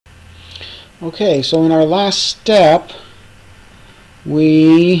Okay, so in our last step,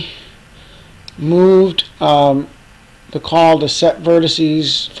 we moved the call to set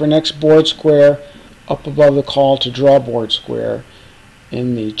vertices for next board square up above the call to draw board square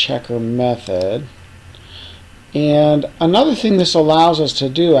in the checker method. And another thing this allows us to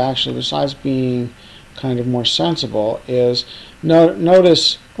do, actually, besides being kind of more sensible, is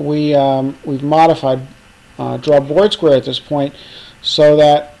notice we've modified draw board square at this point so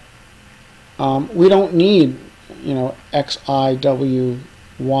that we don't need, you know, X, I, W,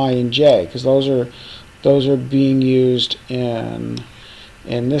 Y, and J, because those are being used in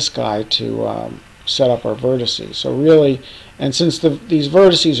this guy to set up our vertices. So really, and since these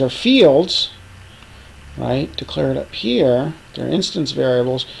vertices are fields, right, declared up here, they're instance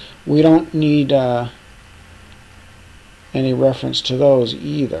variables, we don't need any reference to those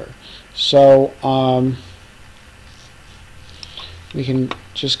either. So we can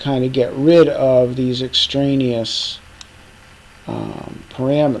just kind of get rid of these extraneous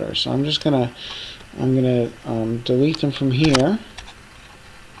parameters. So I'm just gonna delete them from here,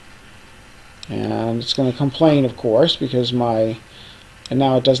 and it's going to complain, of course, because and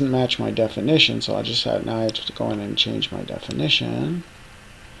now it doesn't match my definition. So I just now I have to go in and change my definition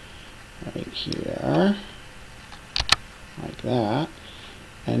right here, like that,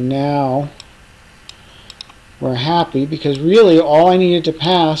 and now we're happy because really all I needed to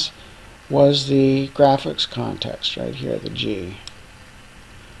pass was the graphics context right here, the G.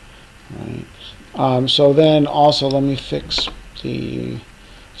 Right. So then also let me fix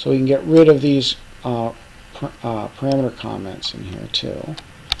so we can get rid of these parameter comments in here too.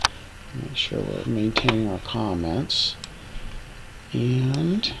 Make sure we're maintaining our comments,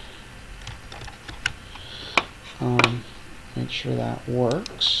 and make sure that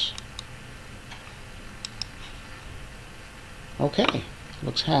works. Okay,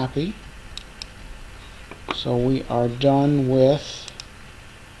 looks happy. So we are done with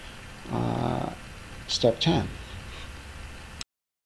step 10.